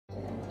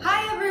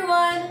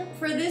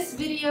For this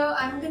video,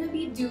 I'm gonna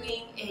be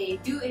doing a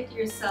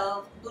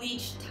do-it-yourself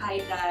bleach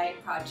tie-dye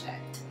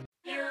project.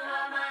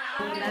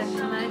 Welcome back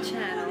to my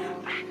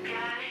channel.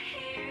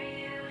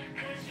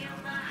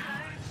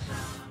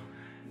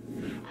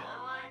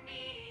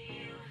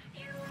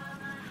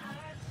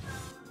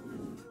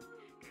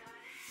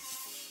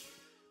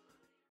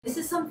 This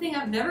is something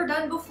I've never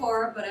done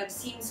before, but I've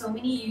seen so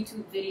many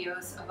YouTube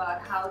videos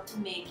about how to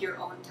make your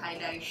own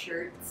tie-dye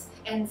shirts.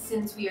 And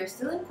since we are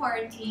still in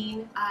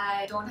quarantine,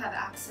 I don't have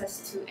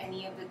access to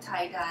any of the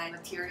tie-dye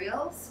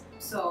materials,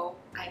 so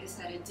I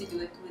decided to do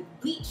it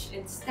with bleach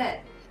instead.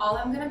 All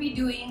I'm gonna be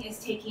doing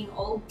is taking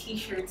old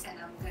t-shirts and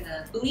I'm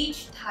gonna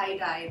bleach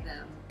tie-dye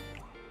them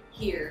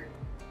here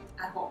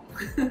at home.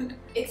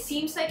 It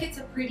seems like it's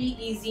a pretty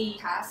easy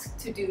task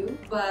to do,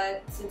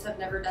 but since I've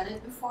never done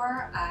it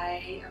before,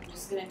 I am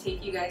just gonna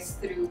take you guys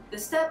through the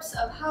steps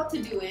of how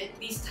to do it.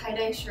 These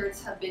tie-dye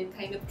shirts have been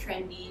kind of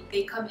trendy.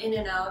 They come in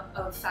and out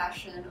of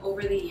fashion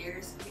over the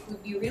years. It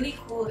would be really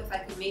cool if I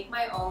could make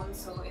my own,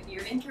 so if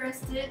you're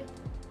interested,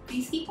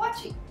 please keep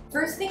watching.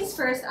 First things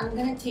first, I'm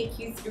gonna take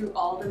you through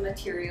all the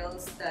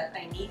materials that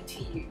I need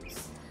to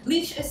use.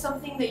 Bleach is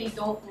something that you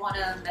don't want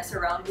to mess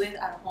around with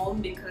at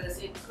home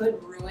because it could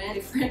ruin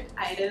different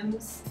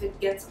items if it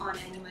gets on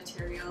any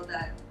material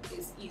that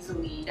is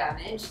easily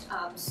damaged.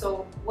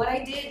 So what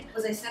I did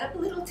was I set up a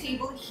little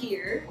table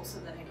here so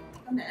that I don't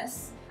make a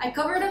mess. I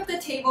covered up the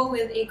table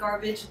with a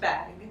garbage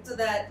bag so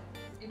that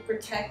it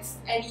protects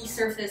any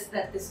surface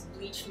that this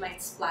bleach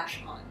might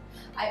splash on.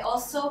 I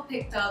also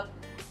picked up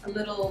a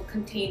little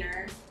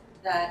container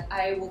that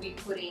I will be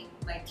putting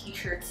my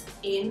t-shirts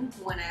in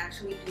when I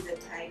actually do the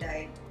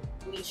tie-dye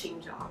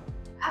bleaching job.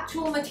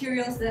 Actual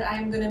materials that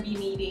I'm gonna be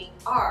needing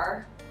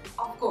are,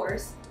 of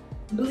course,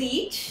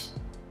 bleach.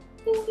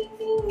 Ding,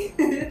 ding,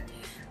 ding.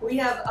 We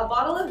have a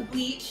bottle of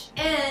bleach,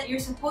 and you're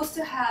supposed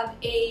to have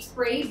a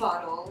spray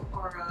bottle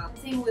or a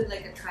thing with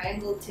like a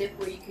triangle tip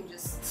where you can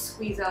just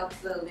squeeze out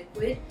the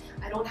liquid.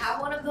 I don't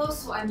have one of those,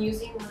 so I'm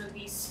using one of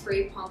these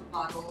spray pump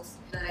bottles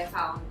that I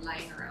found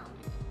lying around.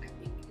 I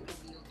think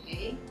it'll be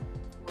okay.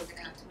 We're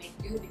gonna have to make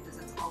do because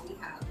that's all we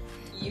have.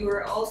 You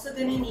are also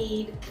gonna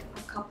need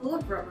a couple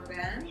of rubber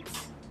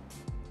bands.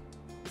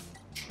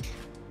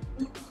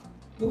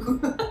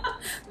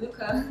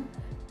 Luca,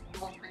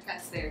 well, my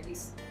cat's there.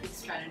 He's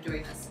trying to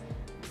join us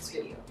in this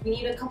video. We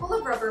need a couple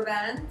of rubber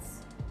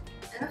bands,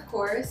 and of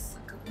course,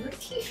 a couple of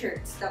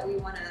t-shirts that we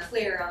want to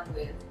play around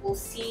with. We'll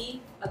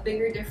see a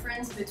bigger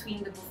difference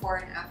between the before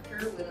and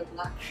after with a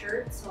black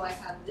shirt. So I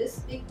have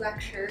this big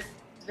black shirt.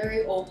 It's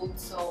very old,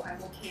 so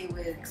I'm okay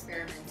with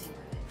experimenting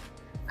with it.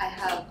 I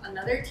have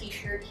another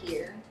t-shirt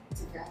here.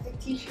 It's a graphic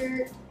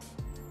t-shirt,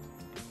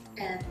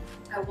 and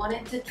I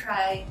wanted to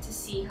try to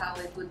see how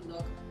it would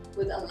look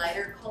with a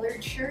lighter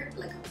colored shirt,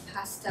 like a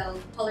pastel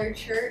colored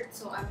shirt.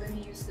 So I'm going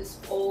to use this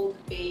old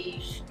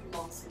beige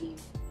long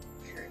sleeve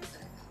shirt that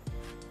I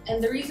have.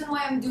 And the reason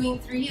why I'm doing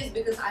 3 is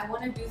because I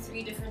want to do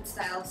 3 different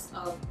styles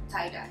of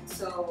tie-dye.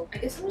 So I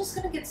guess I'm just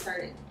going to get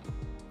started.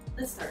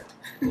 Let's start.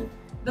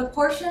 The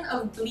portion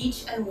of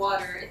bleach and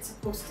water, it's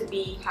supposed to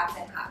be half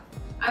and half.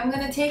 I'm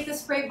going to take the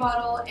spray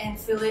bottle and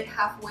fill it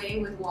halfway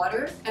with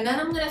water, and then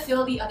I'm going to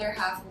fill the other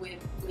half with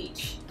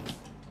bleach.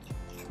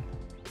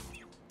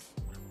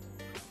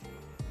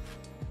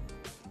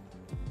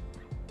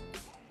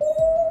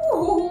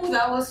 Ooh,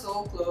 that was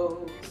so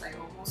close. I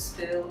almost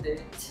spilled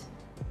it.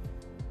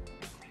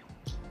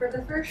 For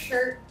the first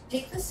shirt,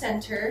 take the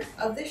center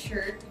of the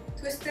shirt,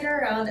 twist it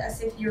around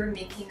as if you're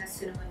making a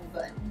cinnamon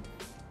bun.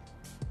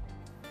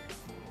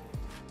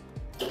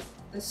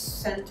 The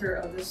center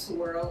of the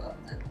swirl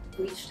of the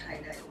bleach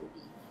tie-dye will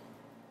be.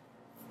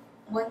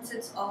 Once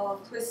it's all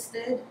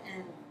twisted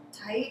and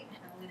tight,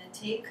 I'm going to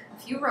take a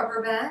few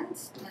rubber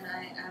bands and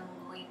I am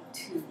going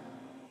to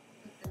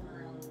put them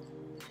around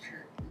the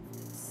shirt like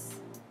this.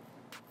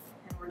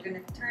 And we're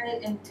going to turn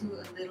it into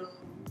a little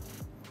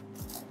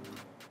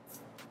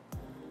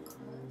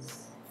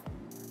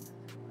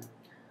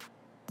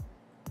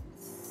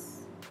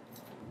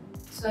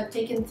So I've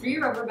taken 3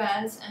 rubber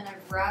bands and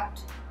I've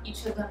wrapped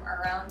each of them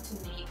around to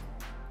make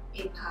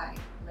a pie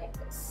like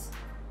this.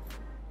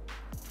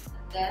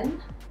 And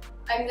then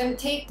I'm going to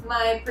take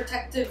my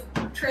protective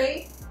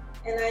tray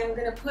and I'm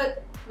going to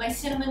put my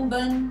cinnamon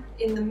bun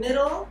in the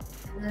middle,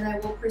 and then I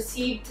will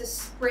proceed to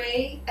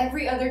spray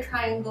every other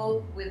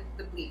triangle with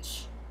the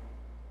bleach.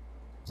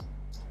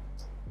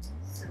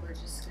 So we're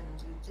just going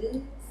to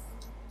do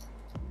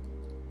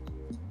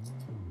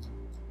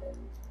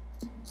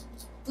this.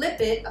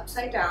 Flip it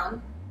upside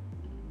down.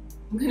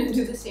 I'm going to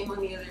do the same on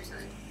the other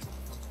side.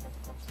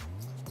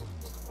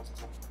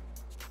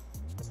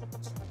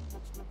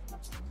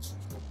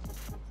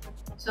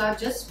 So I've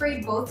just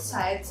sprayed both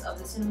sides of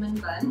the cinnamon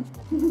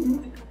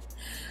bun.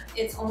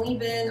 It's only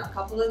been a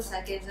couple of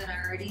seconds and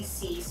I already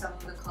see some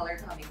of the color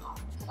coming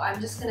off. So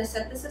I'm just going to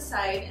set this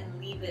aside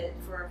and leave it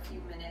for a few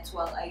minutes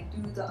while I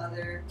do the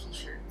other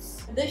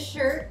t-shirts. This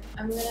shirt,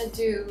 I'm going to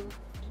do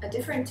a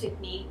different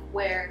technique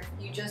where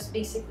you just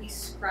basically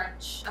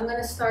scrunch. I'm going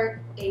to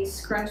start a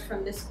scrunch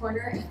from this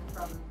corner and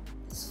from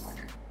this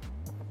corner.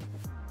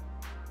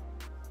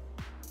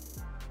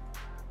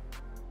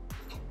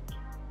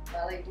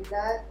 while I do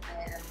that,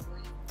 I am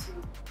going to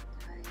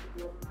tie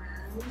the rubber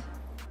band.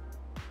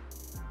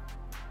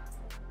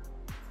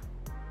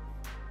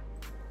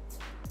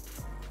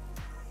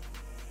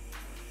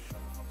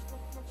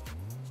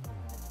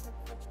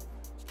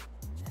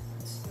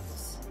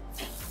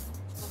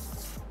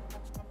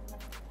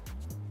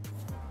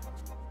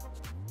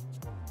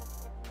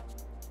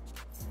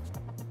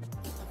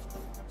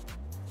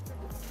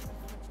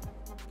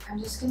 I'm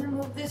just gonna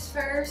move this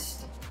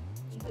first.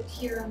 Leave it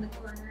here on the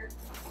corner.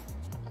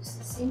 Use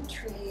the same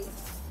tray.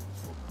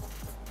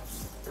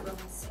 For 1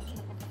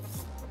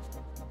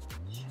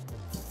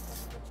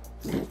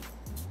 second.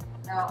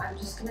 Now I'm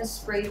just gonna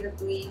spray the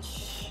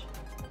bleach.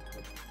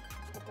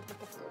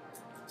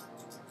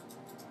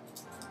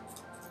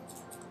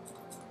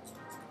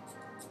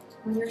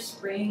 When you're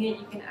spraying it,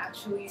 you can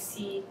actually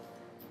see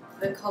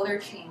the color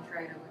change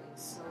right away.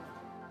 So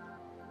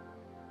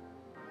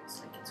looks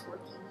like it's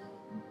working.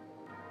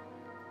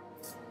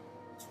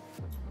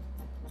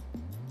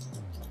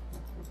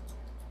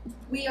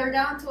 We are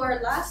down to our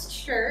last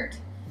shirt.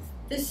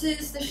 This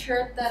is the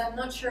shirt that I'm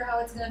not sure how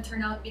it's gonna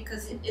turn out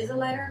because it is a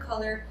lighter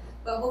color,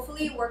 but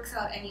hopefully it works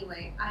out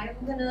anyway. I'm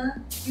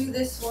gonna do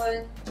this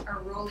one a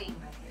rolling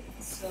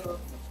method. So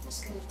I'm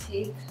just gonna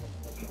take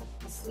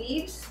the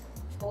sleeves,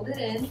 fold it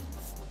in,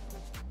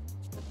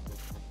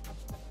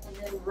 and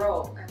then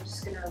roll. I'm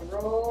just gonna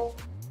roll.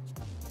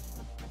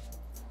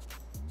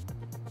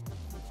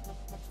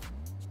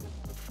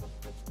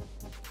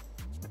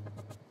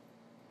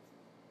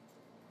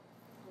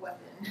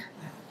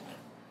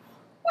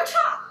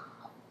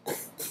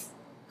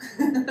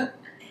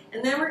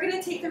 And then we're going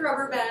to take the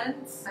rubber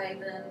bands, tie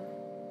them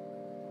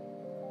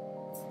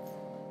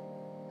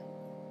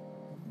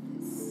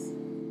this.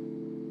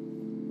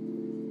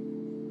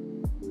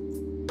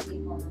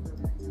 Take more rubber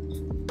bands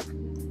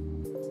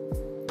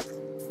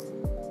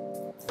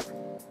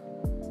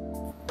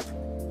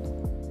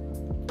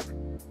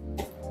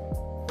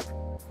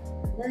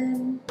and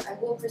then I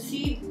will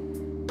proceed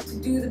to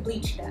do the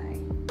bleach dye.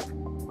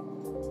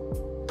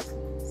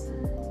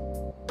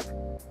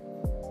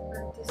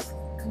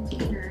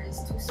 Container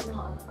is too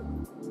small.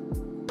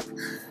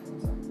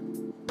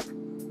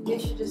 You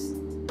should just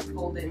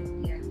fold it.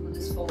 Yeah, we'll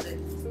just fold it.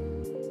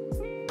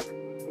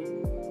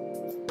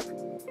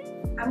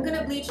 I'm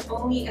gonna bleach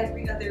only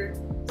every other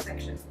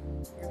section.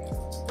 There we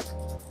go.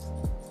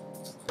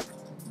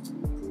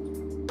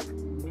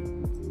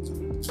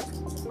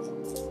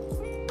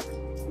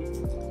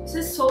 This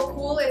is so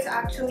cool. It's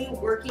actually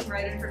working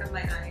right in front of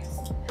my eyes.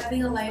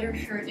 Having a lighter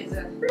shirt is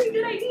a pretty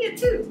good idea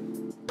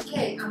too.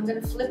 Okay, I'm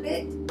gonna flip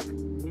it.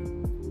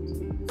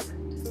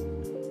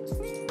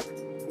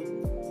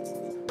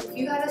 If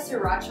you had a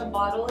sriracha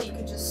bottle, you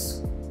could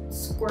just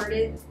squirt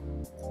it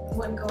in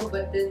one go,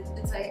 but then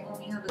since I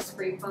only have a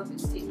spray pump,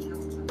 it's taking a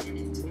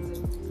minute to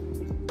do.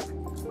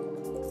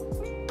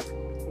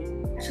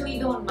 Actually,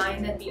 don't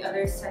mind that the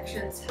other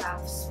sections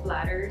have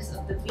splatters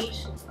of the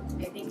bleach.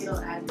 I think it'll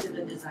add to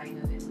the design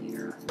of it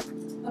later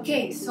on.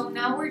 Okay, so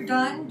now we're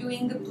done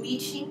doing the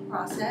bleaching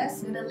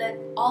process. I'm gonna let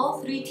all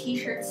 3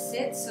 t-shirts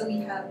sit. So we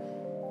have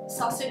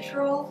sausage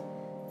roll,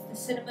 the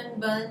cinnamon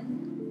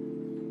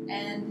bun,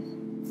 and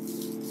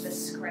the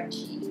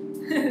scrunchie.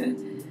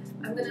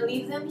 I'm gonna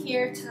leave them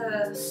here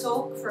to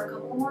soak for a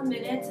couple more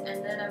minutes,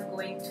 and then I'm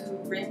going to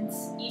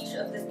rinse each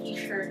of the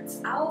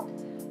t-shirts out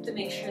to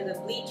make sure the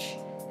bleach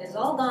is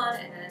all gone,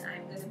 and then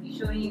I'm gonna be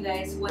showing you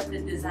guys what the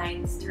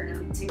designs turn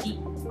out to be.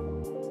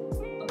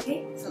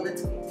 Okay, so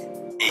let's wait.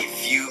 A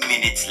few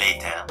minutes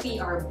later. We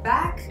are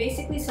back.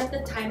 Basically set the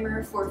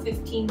timer for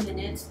 15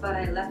 minutes, but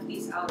I left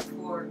these out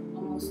for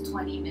almost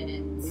 20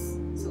 minutes.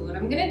 So what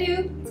I'm gonna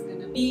do is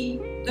gonna be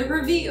the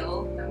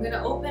reveal. I'm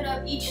gonna open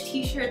up each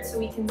t-shirt so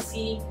we can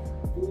see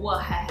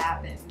what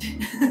happened.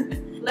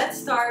 Let's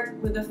start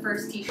with the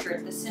first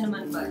t-shirt, the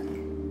cinnamon bun.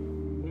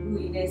 Ooh,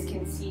 you guys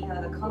can see how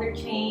the color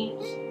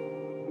changed.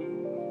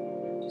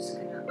 I'm just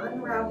gonna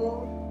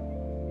unravel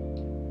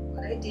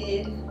what I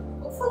did.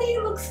 Hopefully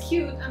it looks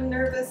cute. I'm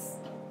nervous.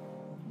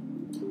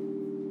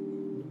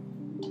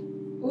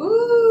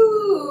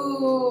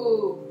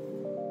 Ooh!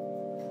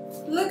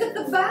 Look at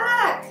the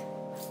back!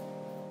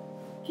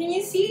 Can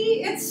you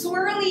see? It's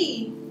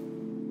swirly.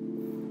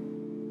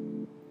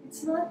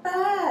 It's not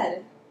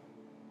bad.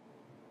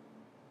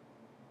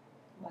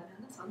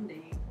 Banana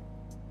sundae.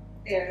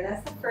 There,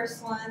 that's the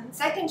first one.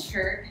 Second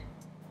shirt.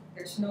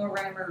 There's no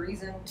rhyme or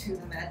reason to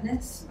the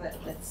madness, but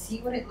let's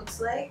see what it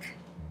looks like.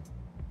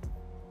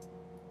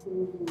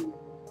 Ooh,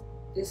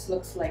 this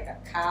looks like a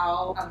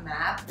cow, a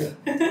map.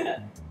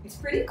 It's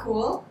pretty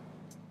cool.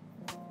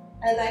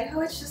 I like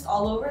how it's just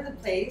all over the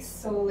place.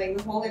 So like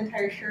the whole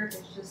entire shirt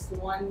is just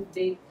one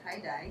big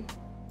tie-dye.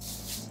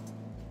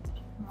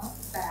 Not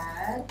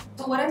bad.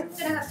 So what I'm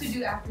gonna have to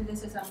do after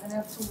this is I'm gonna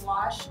have to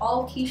wash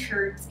all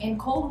t-shirts in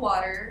cold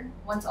water.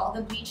 Once all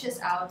the bleach is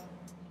out,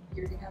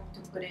 you're gonna have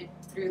to put it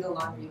through the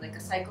laundry, like a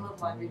cycle of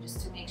laundry,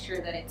 just to make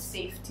sure that it's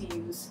safe to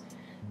use,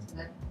 so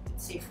that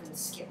it's safe for the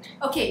skin.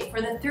 Okay,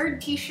 for the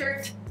third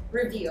t-shirt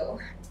reveal.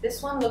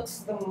 This one looks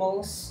the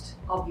most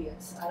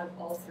obvious out of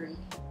all 3.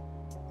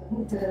 The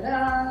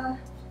Ta-da!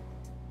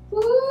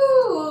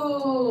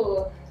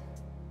 Ooh!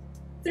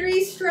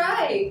 3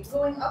 stripes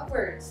going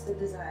upwards, the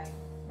design.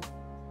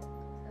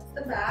 That's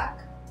the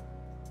back.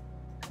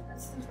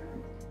 That's the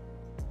front.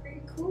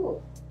 Pretty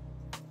cool.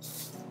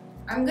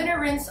 I'm gonna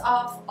rinse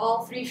off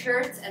all 3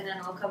 shirts and then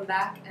I'll come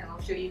back and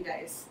I'll show you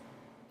guys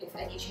if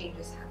any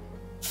changes happen.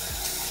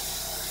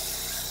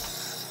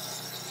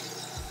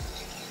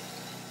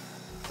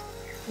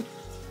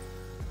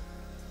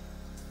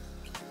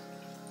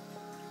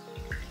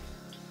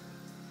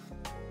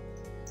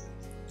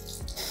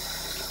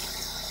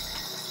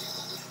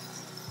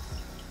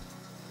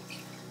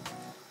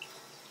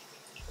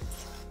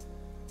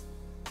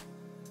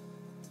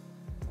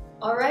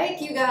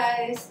 Alright you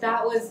guys,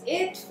 that was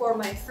it for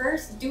my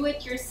first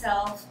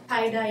do-it-yourself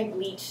tie-dye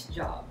bleach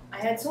job. I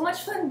had so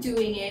much fun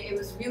doing it. It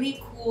was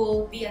really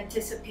cool, the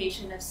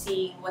anticipation of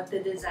seeing what the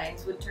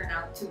designs would turn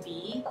out to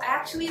be. I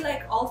actually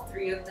like all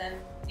 3 of them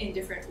in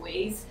different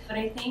ways, but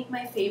I think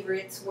my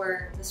favorites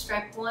were the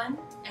striped one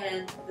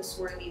and the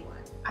swirly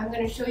one. I'm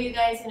going to show you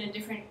guys in a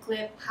different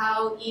clip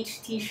how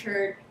each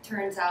t-shirt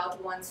turns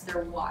out once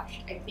they're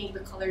washed. I think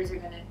the colors are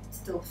going to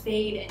still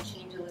fade and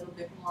change a little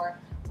bit more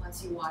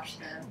once you wash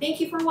them.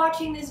 Thank you for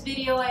watching this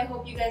video. I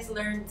hope you guys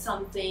learned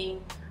something.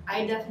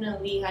 I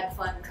definitely had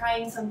fun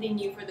trying something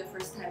new for the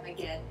first time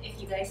again. If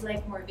you guys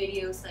like more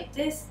videos like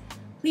this,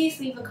 please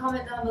leave a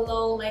comment down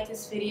below, like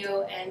this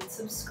video, and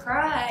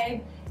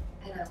subscribe.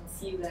 And I will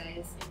see you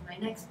guys in my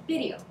next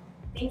video.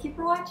 Thank you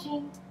for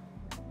watching.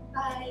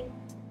 Bye.